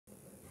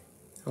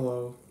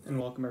Hello, and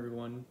welcome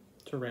everyone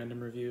to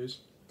Random Reviews.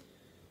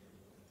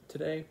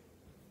 Today,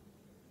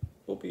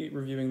 we'll be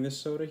reviewing this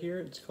soda here.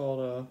 It's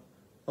called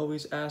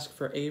Always Ask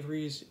for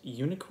Avery's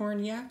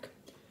Unicorn Yack.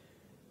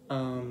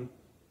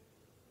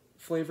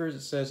 Flavors,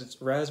 it says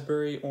it's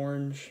raspberry,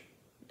 orange,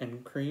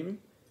 and cream.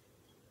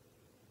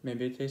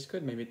 Maybe it tastes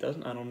good, maybe it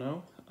doesn't, I don't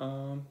know.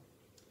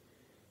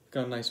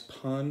 Got a nice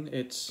pun.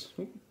 It's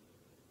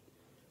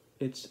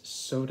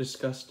so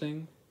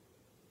disgusting.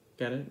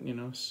 Get it? You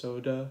know,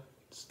 soda.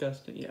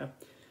 Disgusting, yeah.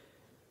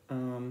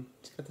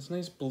 It's got this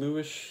nice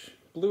bluish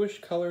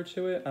color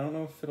to it. I don't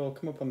know if it'll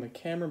come up on the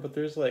camera, but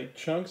there's like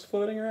chunks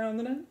floating around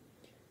in it.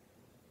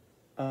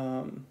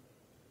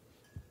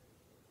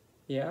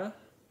 Yeah,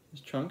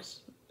 there's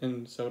chunks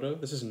in soda.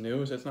 This is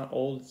new, so it's not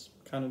old.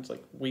 It's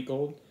like week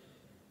old.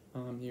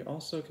 You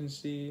also can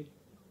see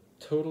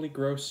totally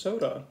gross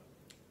soda.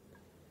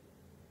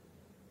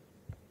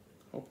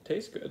 Hope it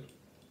tastes good.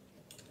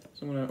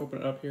 So I'm gonna open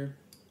it up here.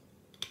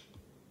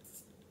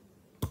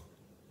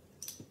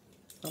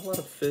 Not a lot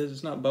of fizz,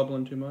 it's not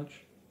bubbling too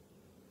much.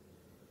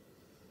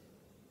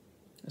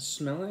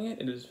 Smelling it,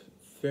 it is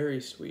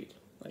very sweet.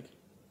 Like,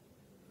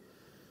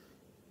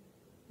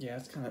 yeah,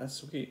 that's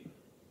sweet.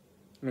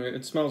 I mean,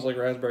 it smells like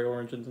raspberry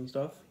oranges and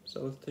stuff.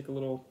 So let's take a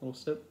little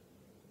sip.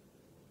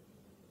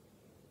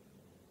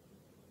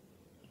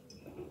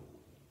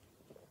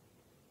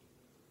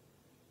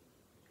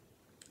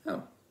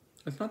 Oh,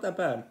 it's not that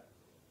bad.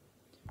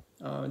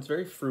 It's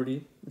very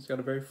fruity. It's got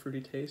a very fruity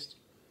taste.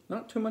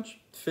 Not too much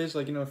fizz,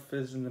 like, you know,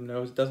 fizz in the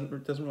nose. It doesn't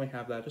really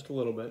have that, just a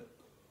little bit.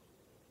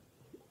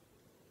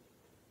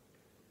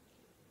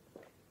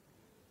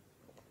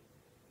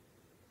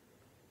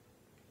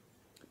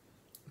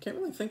 I can't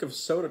really think of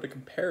soda to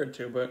compare it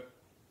to, but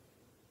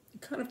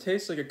it kind of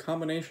tastes like a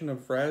combination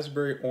of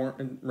raspberry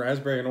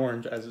and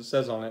orange, as it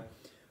says on it,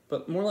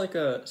 but more like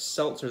a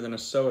seltzer than a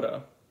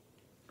soda,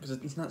 because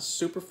it's not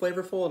super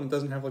flavorful and it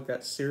doesn't have like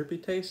that syrupy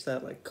taste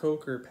that like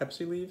Coke or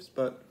Pepsi leaves.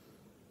 But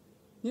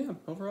yeah,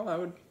 overall, I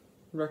would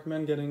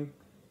recommend getting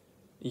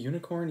a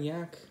Unicorn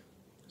Yack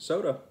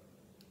Soda.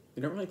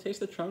 You don't really taste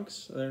the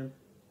chunks. You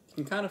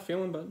can kind of feel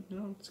them, but you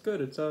know, it's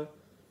good. It's a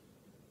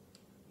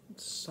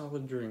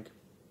solid drink.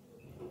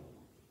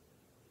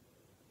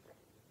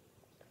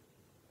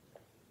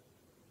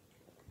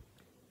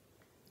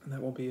 And that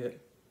will be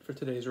it for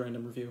today's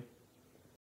random review.